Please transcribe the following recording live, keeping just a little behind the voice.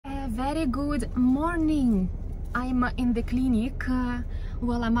Very good morning. I'm in the clinic.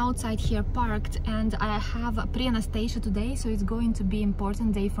 Well, I'm outside here parked, and I have pre-anesthesia today, so it's going to be an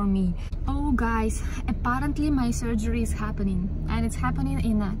important day for me. Oh guys, apparently my surgery is happening, and it's happening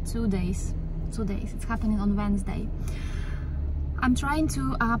in 2 days. It's happening on Wednesday. I'm trying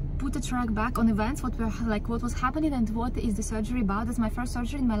to put a track back on events, what was happening and what is the surgery about. It's my first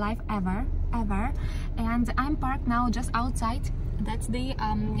surgery in my life ever, and I'm parked now just outside. That's the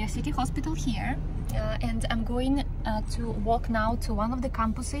city hospital here, and I'm going to walk now to one of the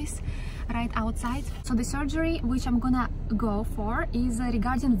campuses right outside. So the surgery which I'm gonna go for is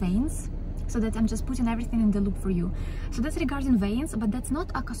regarding veins, so that I'm just putting everything in the loop for you. So that's regarding veins, but that's not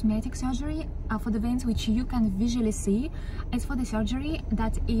a cosmetic surgery for the veins which you can visually see. It's for the surgery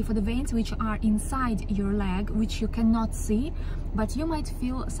that for the veins which are inside your leg, which you cannot see, but you might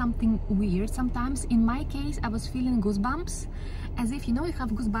feel something weird sometimes. In my case, I was feeling goosebumps, as if, you know, you have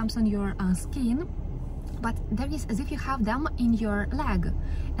goosebumps on your skin, but there is as if you have them in your leg,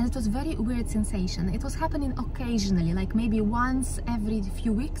 and it was very weird sensation. It was happening occasionally, like maybe once every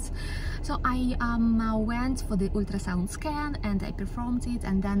few weeks. So I went for the ultrasound scan and I performed it,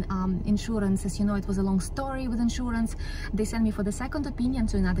 and then insurance, as you know, it was a long story with insurance. They sent me for the second opinion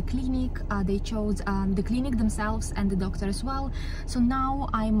to another clinic. They chose the clinic themselves and the doctor as well. So now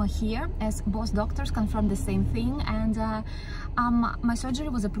I'm here as both doctors confirmed the same thing, and my surgery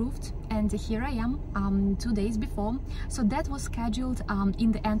was approved, and here I am 2 days before. So that was scheduled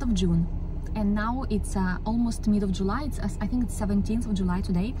in the end of June, and now it's almost mid of July. I think it's 17th of July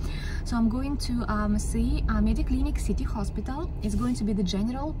today. So I'm going to see Mediclinic City Hospital. It's going to be the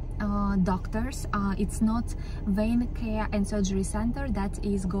general doctors. It's not Vein Care and Surgery Center. That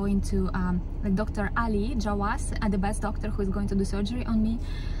is going to like Dr. Ali Jawas, the best doctor who is going to do surgery on me.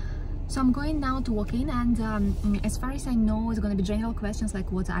 So I'm going now to walk in, and as far as I know, it's going to be general questions like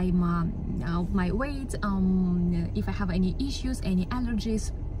what my weight, if I have any issues, any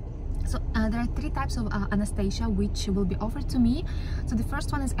allergies. So there are 3 types of anesthesia which will be offered to me. So the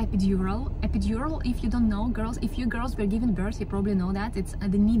first one is epidural. Epidural, if you don't know, girls, if you girls were giving birth, you probably know that. It's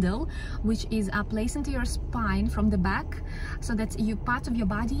the needle which is placed into your spine from the back, so that part of your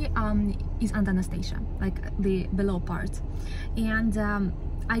body is under anesthesia, like the below part. And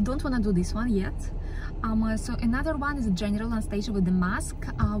I don't want to do this one yet. So another one is a general anesthesia with the mask,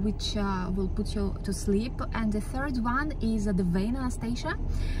 which will put you to sleep. And the third one is the vein anesthesia,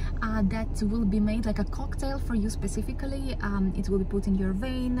 that will be made like a cocktail for you specifically. It will be put in your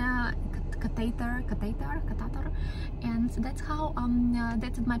vein, catheter, and that's how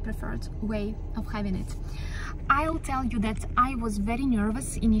that's my preferred way of having it. I'll tell you that I was very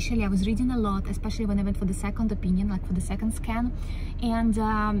nervous initially. I was reading a lot, especially when I went for the second opinion, like for the second scan, and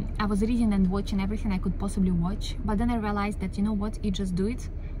I was reading and watching everything I could possibly watch. But then I realized that, you know what, you just do it,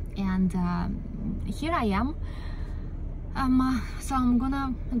 and here I am. So I'm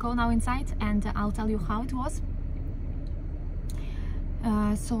gonna go now inside, and I'll tell you how it was.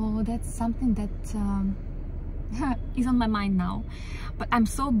 So that's something that is on my mind now, but I'm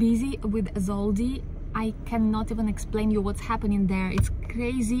so busy with Zoldi, I cannot even explain you what's happening there. It's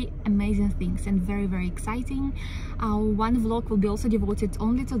crazy, amazing things, and very, very exciting. One vlog will be also devoted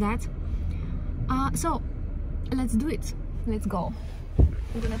only to that. So let's do it. Let's go.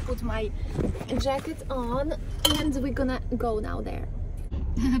 I'm gonna put my jacket on, and we're gonna go now there.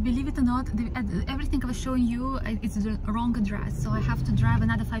 Believe it or not, everything I was showing you, it's the wrong address, so I have to drive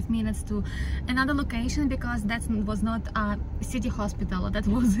another 5 minutes to another location, because that was not a city hospital, that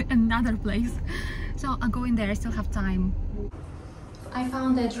was another place. So I'll go in there, I still have time. I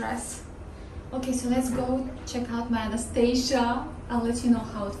found the address. Okay, so let's go check out my anesthesia. I'll let you know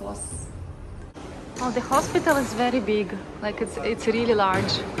how it was. Oh, the hospital is very big, like it's really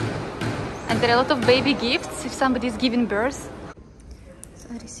large, and there are a lot of baby gifts if somebody is giving birth.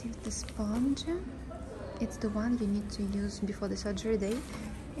 I received the sponge. It's the one you need to use before the surgery day,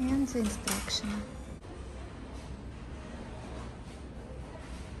 and the instruction.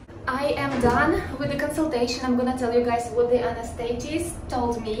 I am done with the consultation. I'm gonna tell you guys what the anesthetist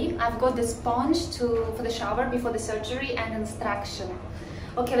told me. I've got the sponge for the shower before the surgery and instruction.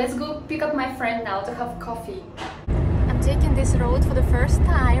 Okay, let's go pick up my friend now to have coffee. I'm taking this road for the first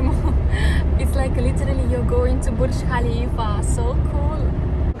time. It's like literally you're going to Burj Khalifa. So cool.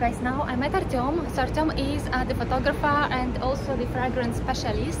 Guys, now I'm at Artyom. So Artyom is the photographer and also the fragrance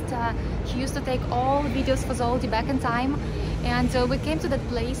specialist. He used to take all videos for Zoldi back in time, and we came to that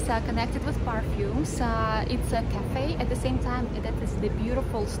place connected with perfumes. It's a cafe at the same time. That is the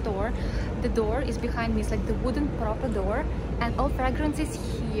beautiful store. The door is behind me. It's like the wooden proper door, and all fragrances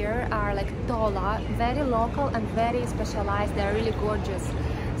here are like Tola, very local and very specialized. They're really gorgeous.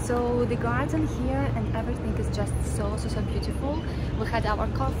 So So the garden here and everything is just so beautiful. We had our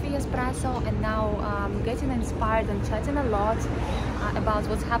coffee espresso, and now getting inspired and chatting a lot about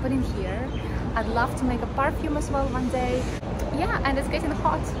what's happening here. I'd love to make a perfume as well one day. Yeah, and it's getting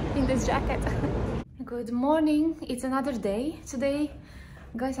hot in this jacket. Good morning, it's another day today.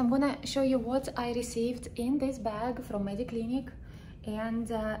 Guys, I'm gonna show you what I received in this bag from Mediclinic, and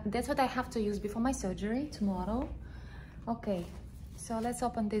that's what I have to use before my surgery tomorrow. Okay, so let's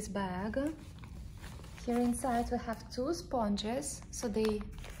open this bag. Here inside we have 2 sponges. So the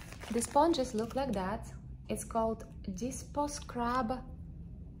sponges look like that. It's called Dispo Scrub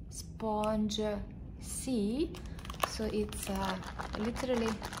Sponge C. So it's literally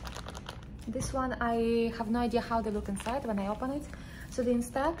this one. I have no idea how they look inside when I open it. So the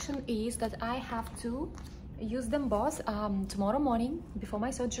instruction is that I have to use them both tomorrow morning before my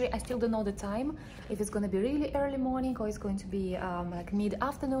surgery. I still don't know the time, if it's going to be really early morning or it's going to be like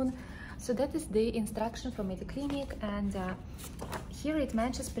mid-afternoon. So that is the instruction from Mediclinic, and here it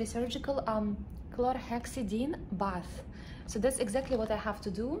mentions pre-surgical chlorhexidine bath. So that's exactly what I have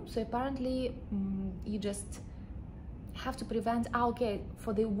to do. So apparently you just have to prevent, okay,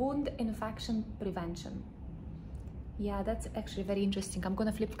 for the wound infection prevention. Yeah, that's actually very interesting. I'm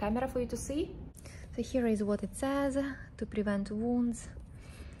gonna flip camera for you to see. So here is what it says: to prevent wounds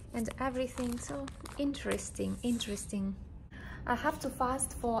and everything. So interesting. I have to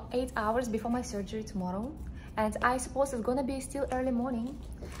fast for 8 hours before my surgery tomorrow, and I suppose it's gonna be still early morning.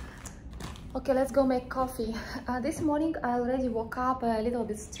 Okay, let's go make coffee. This morning I already woke up a little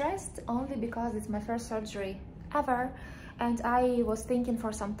bit stressed, only because it's my first surgery ever, and I was thinking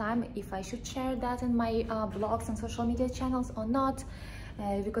for some time if I should share that in my blogs and social media channels or not,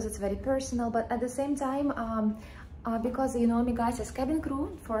 because it's very personal. But at the same time, because you know me guys as cabin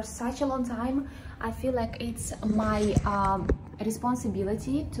crew for such a long time, I feel like it's my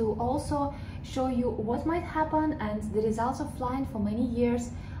responsibility to also show you what might happen and the results of flying for many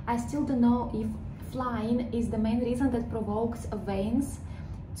years. I still don't know if flying is the main reason that provokes veins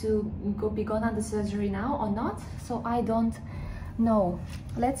to be gone under surgery now or not, so I don't know.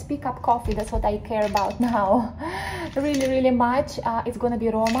 Let's pick up coffee. That's what I care about now. really much. It's gonna be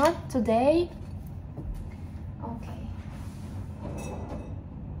Roma today. Okay,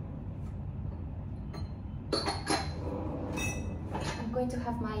 I'm going to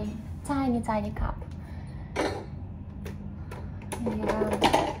have my tiny cup.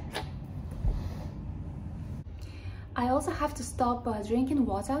 Yeah. I also have to stop drinking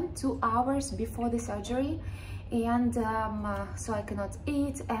water 2 hours before the surgery, and so I cannot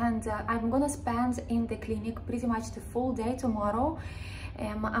eat, and I'm gonna spend in the clinic pretty much the full day tomorrow.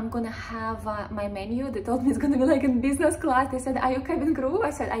 I'm gonna have my menu. They told me it's gonna be like in business class. They said, are you cabin crew?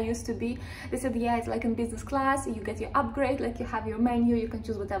 I said I used to be. They said, yeah, it's like in business class. You get your upgrade, like you have your menu, you can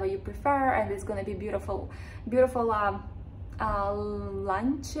choose whatever you prefer, and it's gonna be beautiful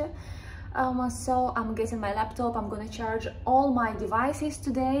lunch. So I'm getting my laptop. I'm gonna charge all my devices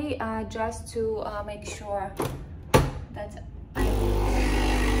today, just to make sure that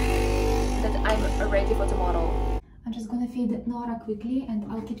I'm ready for tomorrow. I'm just gonna feed Nora quickly, and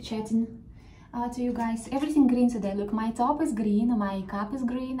I'll keep chatting to you guys. Everything green today. Look, my top is green, my cup is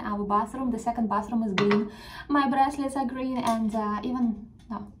green, our bathroom, the second bathroom is green, my bracelets are green, and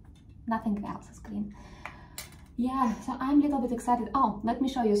nothing else is green. Yeah, so I'm a little bit excited. Oh, let me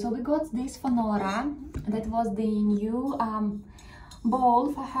show you. So we got this for Nora. That was the new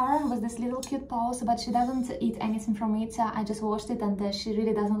bowl for her. It was this little cute pose, but she doesn't eat anything from it. I just washed it, and she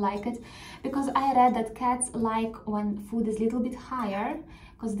really doesn't like it, because I read that cats like when food is a little bit higher,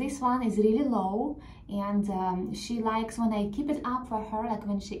 because this one is really low, and she likes when I keep it up for her, like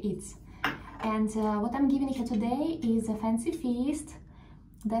when she eats. And what I'm giving her today is a fancy feast.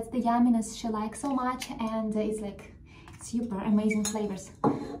 That's the yumminess she likes so much, and it's like super amazing flavors.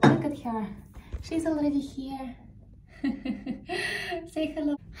 Look at her, she's already here. Say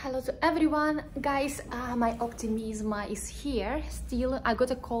hello. Hello to everyone, guys. My optimism is here still. I got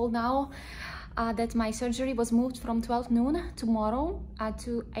a call now that my surgery was moved from 12 noon tomorrow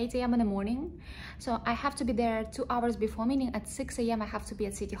to 8 a.m. in the morning. So I have to be there 2 hours before, meaning at 6 a.m. I have to be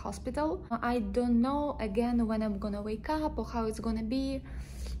at City Hospital. I don't know again when I'm gonna wake up or how it's gonna be.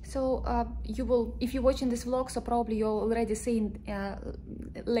 So you will, if you're watching this vlog, so probably you'll already seen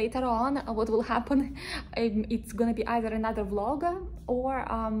later on what will happen. It's gonna be either another vlog, or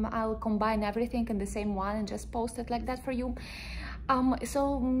I'll combine everything in the same one and just post it like that for you.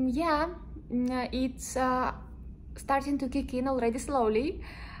 Yeah, it's starting to kick in already slowly.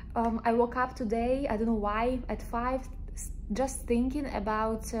 I woke up today, I don't know why, at 5, just thinking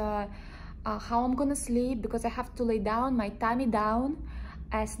about how I'm gonna sleep, because I have to lay down my tummy down.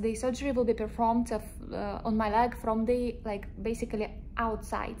 as the surgery will be performed on my leg from the basically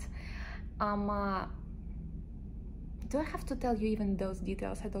outside. Do I have to tell you even those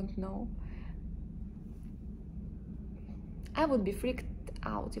details? I don't know. I would be freaked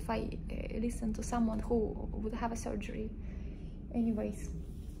out if I listen to someone who would have a surgery. Anyways,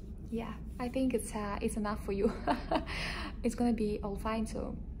 yeah, I think it's enough for you. It's gonna be all fine.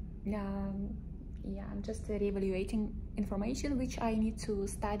 So yeah, I'm just reevaluating information which I need to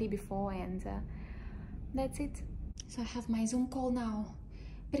study before, and that's it. So I have my Zoom call now,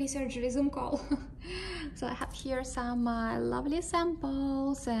 pre-surgery Zoom call. So I have here some lovely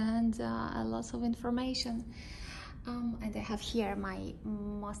samples and lots of information. And I have here my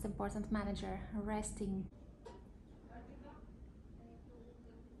most important manager resting.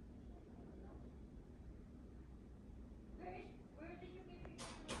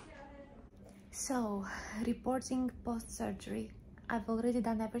 So, reporting post-surgery. I've already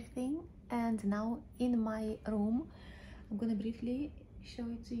done everything, and now in my room, I'm gonna briefly show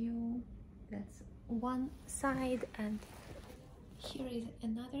it to you. That's one side, and here is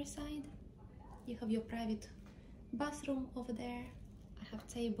another side. You have your private bathroom over there. I have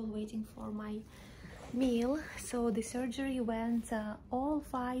table waiting for my meal. So the surgery went all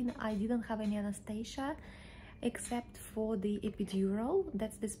fine. I didn't have any anesthesia except for the epidural.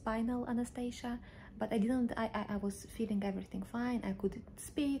 That's the spinal anesthesia, but I was feeling everything fine. I could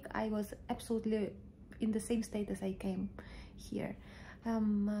speak. I was absolutely in the same state as I came here.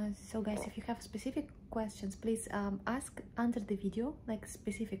 So guys, if you have specific questions, please ask under the video, like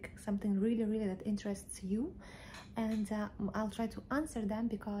specific, something really that interests you, and I'll try to answer them,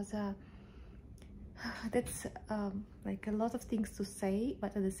 because that's like a lot of things to say,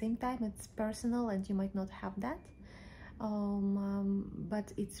 but at the same time it's personal and you might not have that.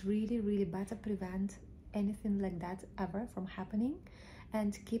 But it's really better prevent anything like that ever from happening,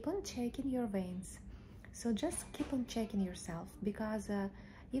 and keep on checking your veins. So just keep on checking yourself, because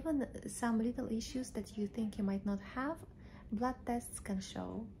even some little issues that you think you might not have, blood tests can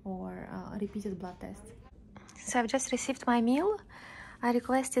show, or repeated blood tests. So I've just received my meal. I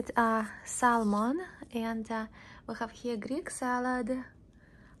requested salmon, and we have here Greek salad.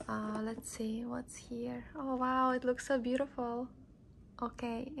 Let's see what's here. Oh wow, it looks so beautiful.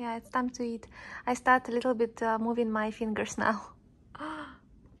 Okay, yeah, it's time to eat. I start a little bit moving my fingers now.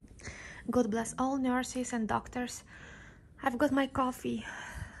 God bless all nurses and doctors. I've got my coffee.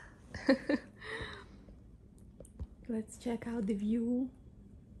 Let's check out the view.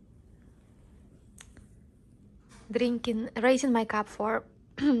 Raising my cup for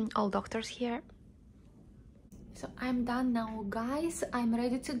all doctors here. So I'm done now, guys. I'm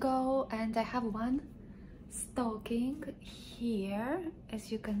ready to go, and I have one stocking here,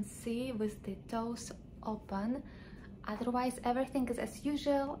 as you can see, with the toes open. Otherwise everything is as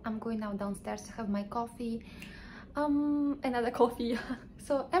usual. I'm going now downstairs to have my coffee, another coffee.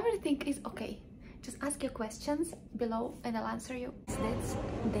 So everything is okay. Just ask your questions below and I'll answer you. That's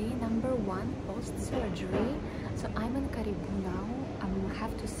day number 1 post-surgery. So I'm in Caribou now. I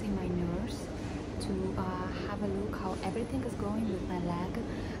have to see my nurse to have a look how everything is going with my leg.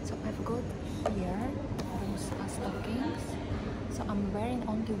 So I've got here those stockings. So I'm wearing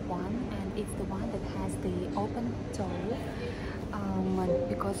only one, and it's the one that has the open toe,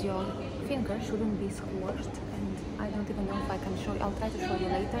 because your finger shouldn't be squashed, and I don't even know if I can show you. I'll try to show you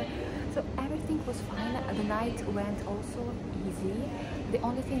later. So everything was fine. The night went also easy. The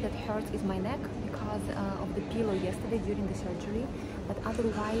only thing that hurts is my neck because of the pillow yesterday during the surgery, but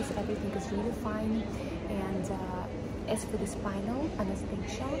otherwise everything is really fine. And as for the spinal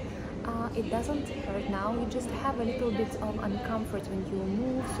anesthesia, it doesn't hurt now. You just have a little bit of uncomfort when you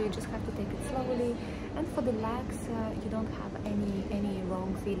move, so you just have to take it slowly. And for the legs, you don't have any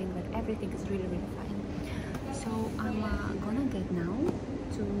wrong feeling. Like everything is really fine. So I'm gonna get now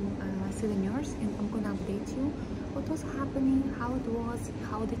to see the nurse, and I'm gonna update you what was happening, how it was,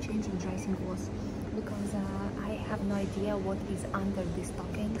 how the change in dressing was, because I have no idea what is under this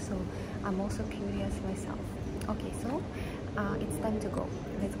stocking, so I'm also curious myself. Okay, so it's time to go.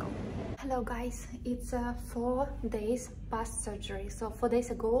 Let's go. Hello guys, it's 4 days past surgery. So 4 days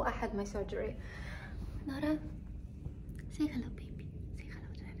ago I had my surgery. Nora, say hello baby, say hello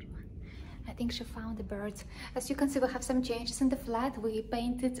to everyone. I think she found the birds. As you can see, we have some changes in the flat. We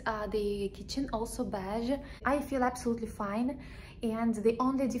painted the kitchen also beige. I feel absolutely fine, and the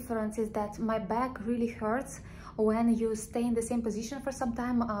only difference is that my back really hurts when you stay in the same position for some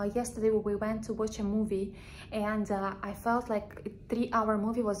time. Yesterday we went to watch a movie, and I felt like a 3-hour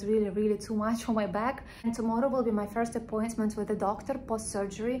movie was really too much for my back. And tomorrow will be my first appointment with the doctor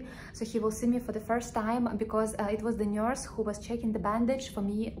post-surgery, so he will see me for the first time, because it was the nurse who was checking the bandage for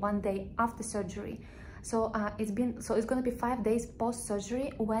me one day after surgery. So it's gonna be 5 days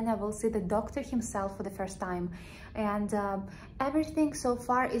post-surgery when I will see the doctor himself for the first time. And everything so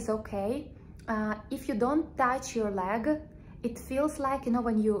far is okay. If you don't touch your leg, it feels like, you know,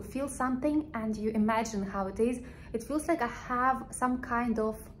 when you feel something and you imagine how it is, it feels like I have some kind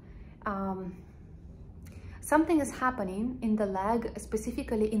of something is happening in the leg,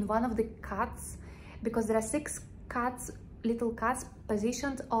 specifically in one of the cuts, because there are 6 cuts, little cuts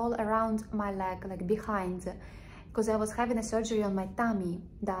positioned all around my leg, like behind, because I was having a surgery on my tummy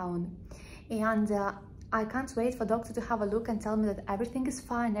down. And I can't wait for doctor to have a look and tell me that everything is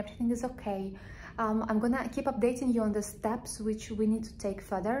fine, everything is okay. I'm gonna keep updating you on the steps which we need to take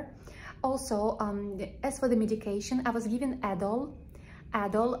further. Also, as for the medication, I was given Adol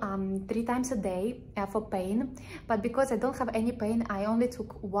 3 times a day for pain, but because I don't have any pain, I only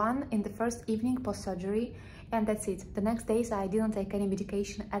took 1 in the first evening post-surgery, and that's it. The next days I didn't take any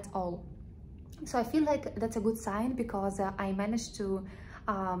medication at all. So I feel like that's a good sign, because I managed to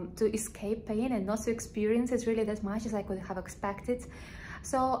escape pain and not to experience it really that much as I could have expected.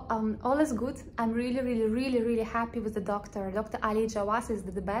 So all is good. I'm really happy with the doctor. Dr. Ali Jawas is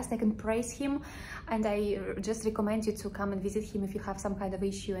the best. I can praise him, and I just recommend you to come and visit him if you have some kind of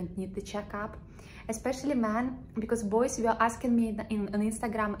issue and need the checkup, especially men, because boys were asking me on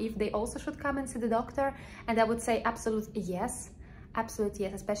Instagram if they also should come and see the doctor, and I would say absolutely yes,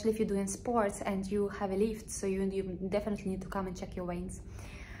 especially if you're doing sports and you have a lift, so you definitely need to come and check your veins.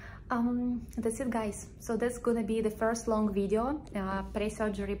 That's it, guys. So that's gonna be the first long video,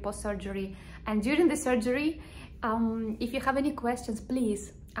 pre-surgery, post-surgery, and during the surgery. If you have any questions,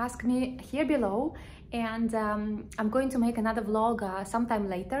 please ask me here below, and I'm going to make another vlog sometime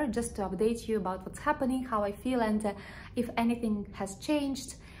later, just to update you about what's happening, how I feel, and if anything has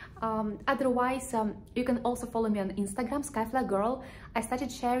changed. Otherwise, you can also follow me on Instagram, SKYFLYGIRL. I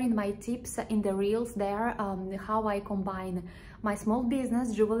started sharing my tips in the reels there, how I combine my small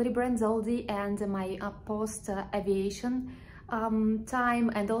business, jewelry brand Zoldi, and my post-aviation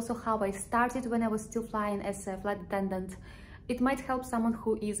time, and also how I started when I was still flying as a flight attendant. It might help someone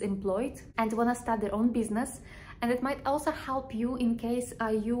who is employed and wanna start their own business, and it might also help you in case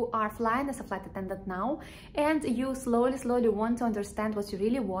you are flying as a flight attendant now and you slowly want to understand what you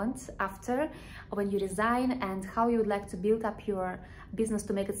really want after, when you resign, and how you would like to build up your business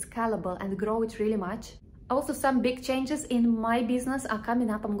to make it scalable and grow it really much. Also, some big changes in my business are coming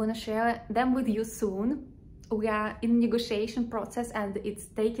up. I'm gonna share them with you soon. We are in negotiation process, and it's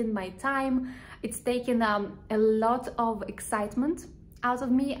taken my time. It's taken a lot of excitement out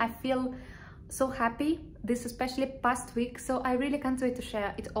of me. I feel so happy this especially past week, so I really can't wait to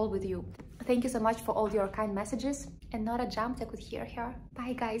share it all with you. Thank you so much for all your kind messages, and Nora jumped, I could hear her.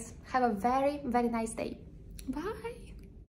 Bye guys, have a very nice day. Bye.